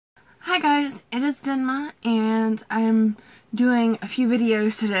Hi guys, it is Denma, and I'm doing a few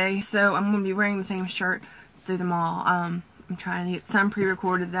videos today, so I'm going to be wearing the same shirt through them all. I'm trying to get some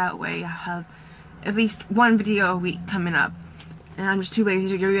pre-recorded, that way I have at least one video a week coming up, and I'm just too lazy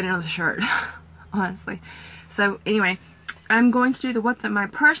to go get another shirt, honestly. So anyway, I'm going to do the what's in my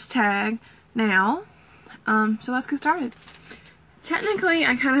purse tag now, so let's get started. Technically,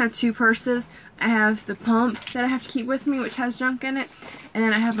 I kind of have two purses. I have the pump that I have to keep with me, which has junk in it, and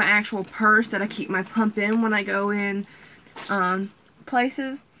then I have my actual purse that I keep my pump in when I go in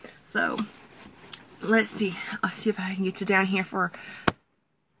places. So let's see. I'll see if I can get you down here for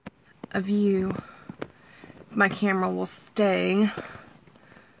a view. My camera will stay.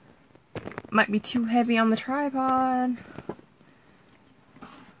 Might be too heavy on the tripod.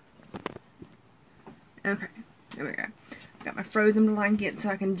 Okay, there we go. Got my frozen blanket so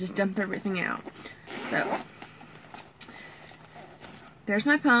I can just dump everything out. So, there's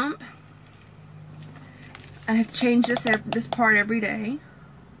my pump. I have to change this part every day.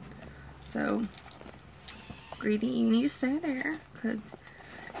 So, Greedy, you need to stay there, because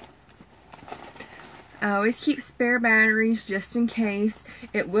I always keep spare batteries just in case.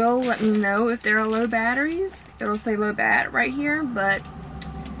 It will let me know if there are low batteries. It'll say low bat right here, but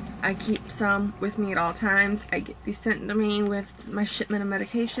I keep some with me at all times. I get these sent to me with my shipment of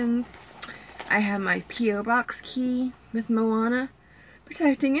medications. I have my P.O. box key with Moana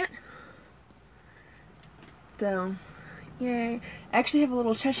protecting it. So, yay. I actually have a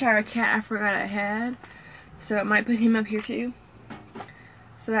little Cheshire cat I forgot I had, so I might put him up here too.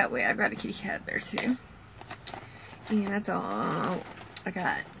 So that way I've got a kitty cat there too. And that's all. I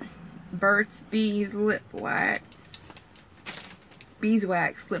got Burt's Bees lip wax.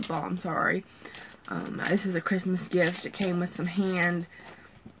 Beeswax lip balm, sorry. This was a Christmas gift. It came with some hand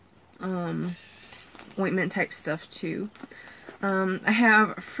ointment type stuff too. I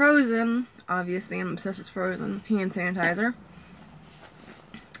have Frozen, obviously I'm obsessed with Frozen, hand sanitizer.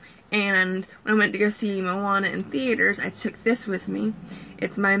 And when I went to go see Moana in theaters, I took this with me.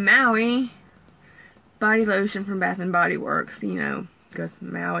 It's my Maui body lotion from Bath & Body Works. You know, because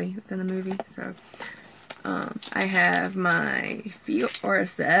Maui was in the movie, so I have my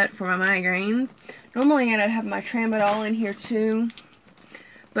Fioricet for my migraines. Normally I'd have my Tramadol in here too,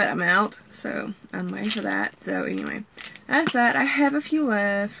 but I'm out, so I'm waiting for that. So anyway, that's that. I have a few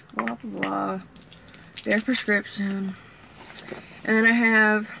left, blah blah blah. Their prescription. And then I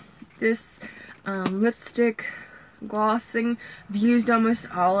have this lipstick gloss thing I've used almost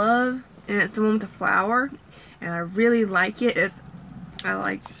all of, and it's the one with the flower, and I really like it. It's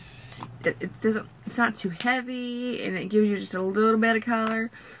not too heavy, and it gives you just a little bit of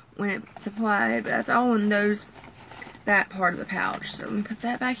color when it's applied, but that's all in that part of the pouch. So let me put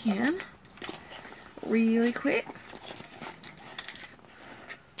that back in really quick.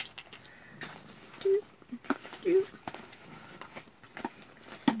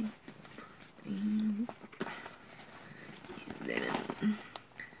 And then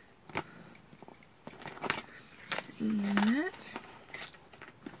that.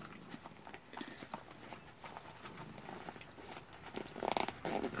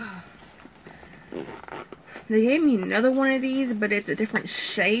 They gave me another one of these, but it's a different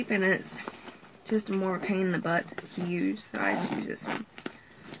shape, and it's just more of a pain in the butt to use, so I just use this one.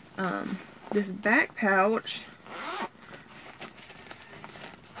 This back pouch,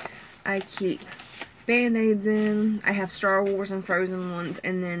 I keep Band-Aids in. I have Star Wars and Frozen ones,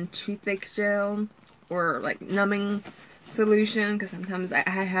 and then toothache gel, or like numbing solution, because sometimes I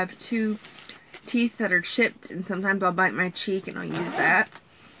have two teeth that are chipped, and sometimes I'll bite my cheek and I'll use that.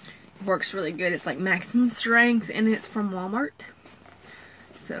 Works really good. It's like maximum strength, and it's from Walmart.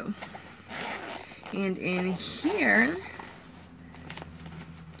 So, and in here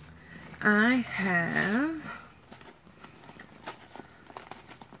I have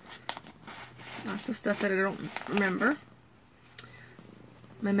lots of stuff that I don't remember.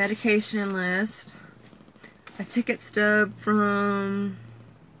 My medication list, a ticket stub from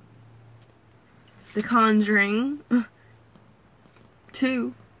The Conjuring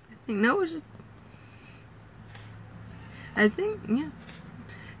 2. No, it's just, I think, yeah,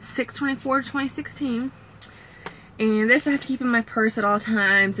 6/24/2016. And this I have to keep in my purse at all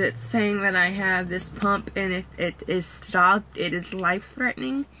times. It's saying that I have this pump, and if it is stopped, it is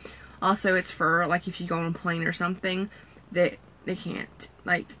life-threatening. Also, it's for, like, if you go on a plane or something, that they can't,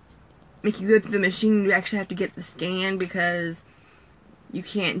 like, make you go through the machine. You actually have to get the scan, because you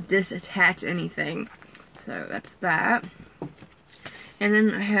can't disattach anything. So, that's that. And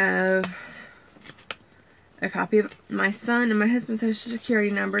then I have a copy of my son and my husband's social security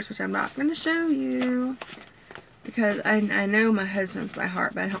numbers, which I'm not going to show you. because I know my husband's by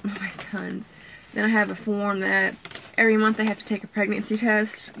heart, but I don't know my son's. Then I have a form that every month I have to take a pregnancy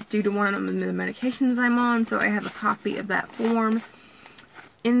test due to one of the medications I'm on, so I have a copy of that form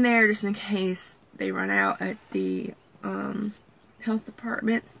in there just in case they run out at the health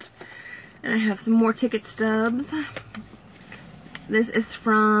department. And I have some more ticket stubs. This is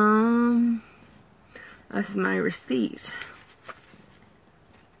from, this is my receipt.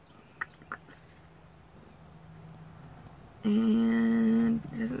 And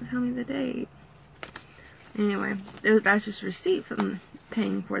it doesn't tell me the date. Anyway, that's just a receipt from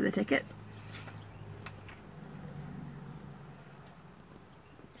paying for the ticket.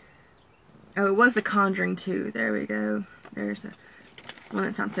 Oh, it was The Conjuring 2. There we go. There's one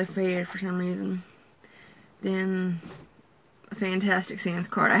that's not so faded for some reason. Then a Fantastic Sands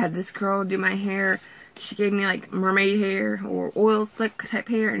card. I had this girl do my hair. She gave me like mermaid hair or oil slick type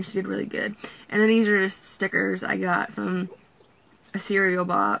hair, and she did really good. And then these are just stickers I got from a cereal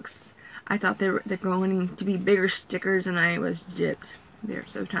box. I thought they're going to be bigger stickers, and I was gypped. They're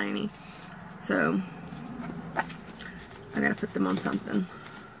so tiny. So I gotta put them on something.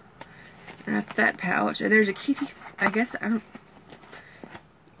 And that's that pouch. And there's a key. I guess I don't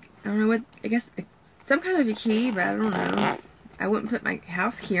know what. I guess it's some kind of a key, but I don't know. I wouldn't put my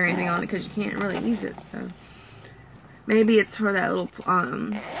house key or anything on it because you can't really use it. So maybe it's for that little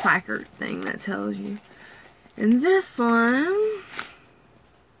placard thing that tells you. And this one.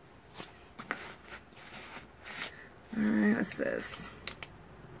 Alright, what's this?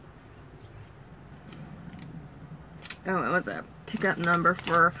 Oh, it was a pickup number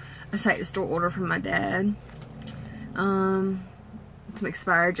for a site-to-store order from my dad. Some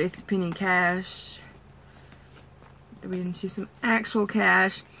expired JCPenney cash. We didn't use some actual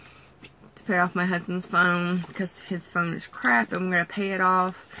cash to pay off my husband's phone because his phone is crap, and I'm going to pay it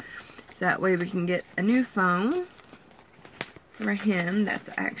off. That way we can get a new phone for him. That's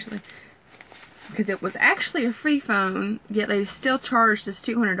actually, because it was actually a free phone, yet they still charged us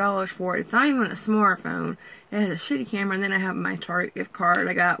 $200 for it. It's not even a smartphone. It has a shitty camera, and then I have my Target gift card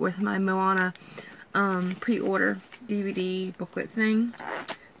I got with my Moana pre-order DVD booklet thing.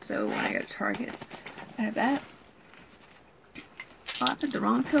 So when I go to Target, I have that. Oh, I put the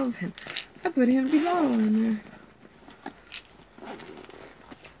wrong pills in. I put an empty bottle in there.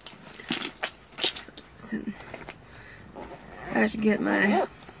 So, I have to get my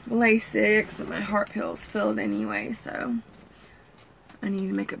LazyNPC-Lita and my heart pills filled anyway, so I need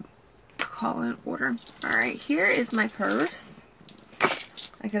to make a call-in order. Alright, here is my purse.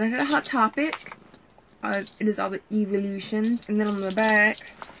 I got it at a Hot Topic. It is all the evolutions, and then on the back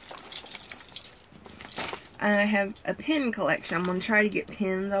I have a pin collection. I'm going to try to get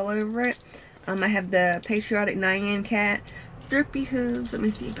pins all over it. I have the patriotic LazyNPC-Cat, Drippy Hooves. Let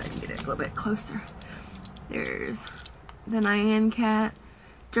me see if I can get it a little bit closer. There's the LazyNPC-Cat,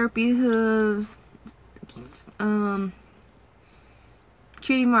 Drippy Hooves,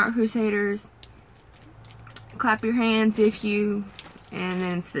 Cutie Mark Crusaders, Clap Your Hands If You, and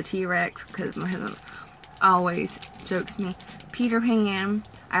then it's the T-Rex because my husband always jokes me. Peter Pan,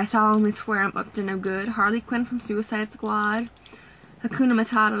 I solemnly swear I'm up to no good. Harley Quinn from Suicide Squad, Hakuna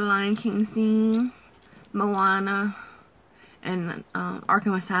Matata, Lion King theme, Moana, and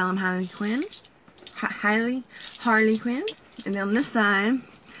Arkham Asylum, Harley Quinn. Harley Quinn. And then on this side,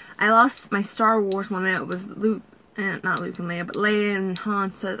 I lost my Star Wars one that was Luke, not Luke and Leia, but Leia and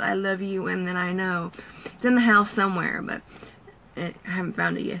Han says, I love you, and then I know. It's in the house somewhere, but I haven't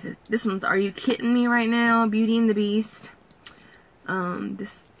found it yet. This one's Are You Kidding Me Right Now? Beauty and the Beast.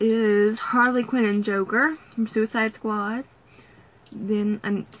 This is Harley Quinn and Joker from Suicide Squad.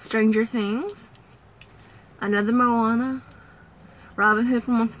 Then Stranger Things. Another Moana. Robin Hood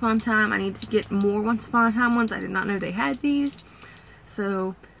from Once Upon a Time. I need to get more Once Upon a Time ones. I did not know they had these.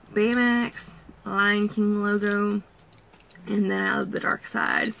 So, Baymax, Lion King logo, and then Out of the Dark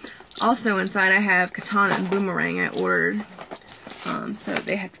Side. Also inside I have Katana and Boomerang I ordered. So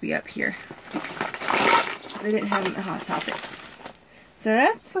they have to be up here. They didn't have them at Hot Topic. So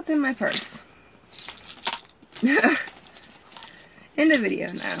that's what's in my purse. End of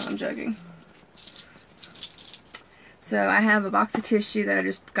video. No, I'm joking. So I have a box of tissue that I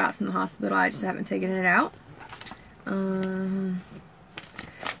just got from the hospital. I just haven't taken it out.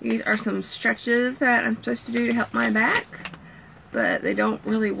 These are some stretches that I'm supposed to do to help my back, but they don't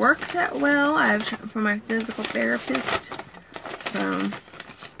really work that well. I have from my physical therapist. So,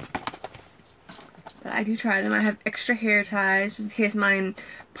 but I do try them. I have extra hair ties just in case mine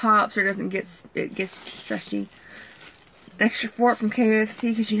pops or doesn't gets stretchy. An extra fork from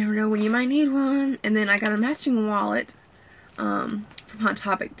KFC because you never know when you might need one. And then I got a matching wallet from Hot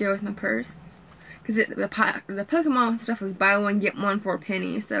Topic to go with my purse. because the Pokemon stuff was buy one get one for a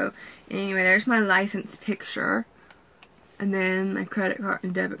penny. So anyway, there's my license picture, and then my credit card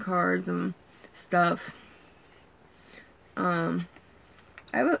and debit cards and stuff. I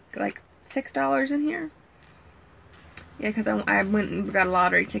put like $6 in here. Yeah, because I went and got a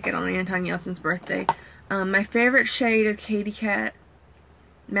lottery ticket on Anton Yelchin's birthday. My favorite shade of Katy Kat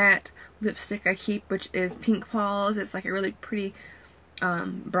matte lipstick I keep, which is Pink Paws. It's like a really pretty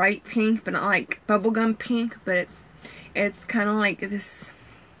bright pink, but not like bubblegum pink, but it's kind of like this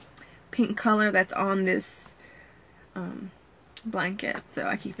pink color that's on this blanket, so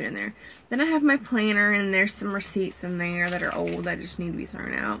I keep it in there. Then I have my planner, and there's some receipts in there that are old that just need to be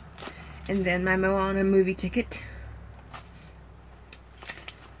thrown out. And then my Moana movie ticket.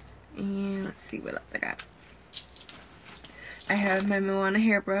 And let's see what else I got. I have my Moana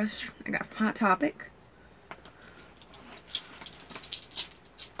hairbrush I got from Hot Topic.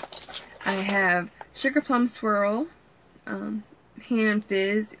 I have Sugar Plum Swirl Hand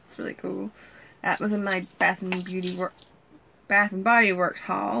Fizz. It's really cool. That was in my Bath and Body Works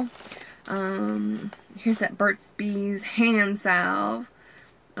haul. Here's that Burt's Bees hand salve.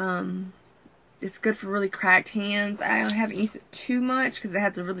 It's good for really cracked hands. I haven't used it too much because it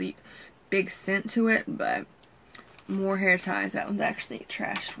has a really big scent to it, but more hair ties. That one's actually a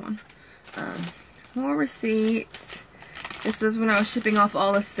trash one. More receipts. This is when I was shipping off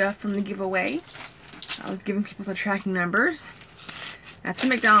all the stuff from the giveaway. I was giving people the tracking numbers. That's a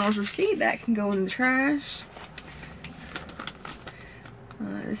McDonald's receipt. That can go in the trash.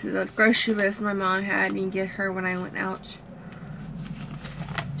 This is a grocery list my mom had me get her when I went out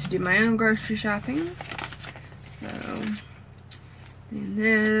to do my own grocery shopping. So, and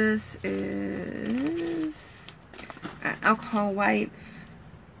this is an alcohol wipe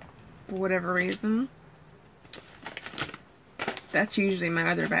for whatever reason. That's usually my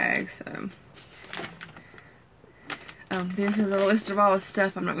other bag, so. This is a list of all the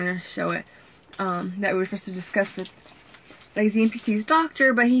stuff. I'm not going to show it. That we were supposed to discuss with LazyNPC's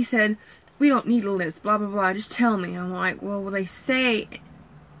doctor, but he said, we don't need a list, blah, blah, blah, just tell me. I'm like, well, they say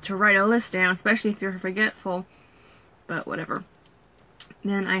to write a list down, especially if you're forgetful, but whatever.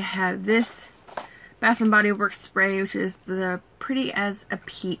 Then I have this Bath and Body Works spray, which is the Pretty as a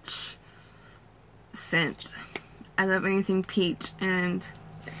Peach scent. I love anything peach, and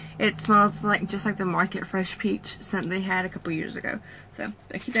it smells like just like the Market Fresh peach scent they had a couple years ago. So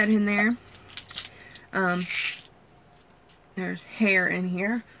I keep that in there. There's hair in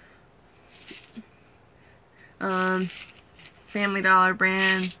here. Family Dollar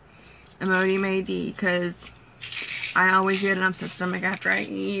brand Emoti Made-D, because I always get an upset stomach after I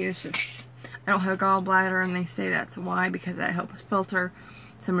eat. It's just, I don't have gallbladder, and they say that's why, because that helps filter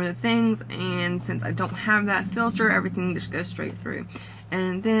some of the things, and since I don't have that filter, everything just goes straight through.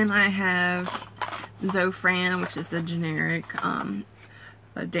 And then I have Zofran, which is the generic Dancitron,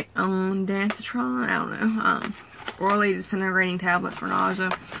 I don't know, orally disintegrating tablets for nausea.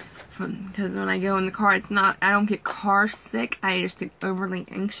 Because when I go in the car, it's not, I don't get car sick, I just get overly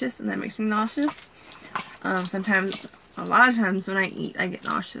anxious, and that makes me nauseous. Sometimes, a lot of times when I eat, I get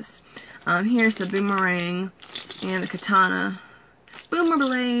nauseous. Here's the Boomerang and the Katana Boomer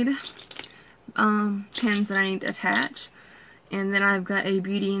Blade pins that I need to attach. And then I've got a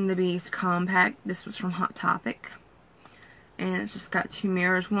Beauty and the Beast compact. This was from Hot Topic. And it's just got two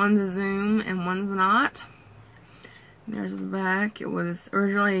mirrors. One's a zoom and one's not. And there's the back. It was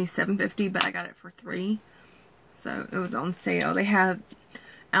originally $7.50, but I got it for $3. So it was on sale. They have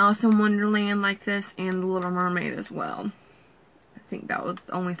Alice in Wonderland like this and The Little Mermaid as well. I think that was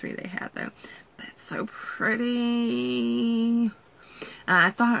the only 3 they had though. But it's so pretty.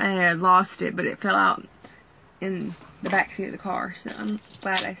 I thought I had lost it, but it fell out in the back seat of the car, so I'm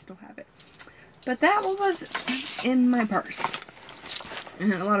glad I still have it. But that one was in my purse,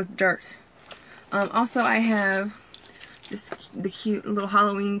 and a lot of dirt. Also, I have the cute little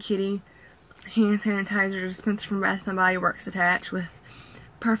Halloween kitty hand sanitizer dispenser from Bath and Body Works attached with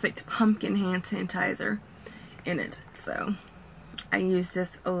perfect pumpkin hand sanitizer in it. So I use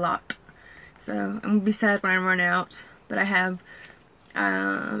this a lot. So I'm gonna be sad when I run out, but I have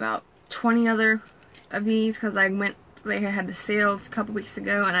about 20 other of these because they had a sale a couple weeks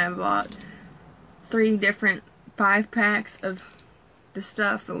ago, and I bought 3 different 5-packs of the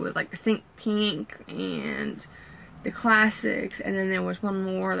stuff. It was like, I think, pink and the classics, and then there was one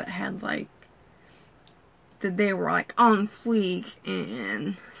more that had like, that they were like on fleek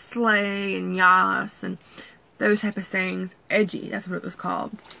and slay and yas and those type of things. Edgy, that's what it was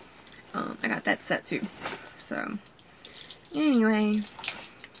called. I got that set too. So anyway,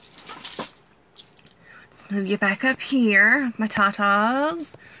 let's move you back up here, my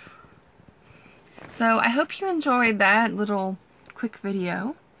tatas. So I hope you enjoyed that little quick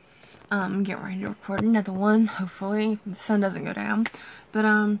video. Get ready to record another one, hopefully, if the sun doesn't go down. But,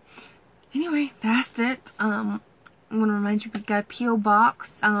 anyway, that's it. I want to remind you we got a P.O.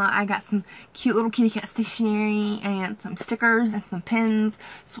 box. I got some cute little kitty cat stationery and some stickers and some pins.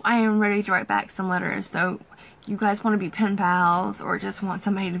 So I am ready to write back some letters. So you guys want to be pen pals or just want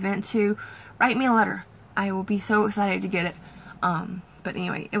somebody to vent to, write me a letter. I will be so excited to get it. But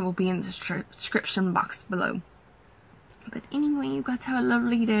anyway, it will be in the description box below. But anyway, you guys have a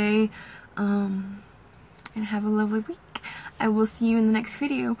lovely day, and have a lovely week. I will see you in the next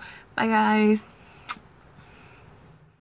video. Bye, guys.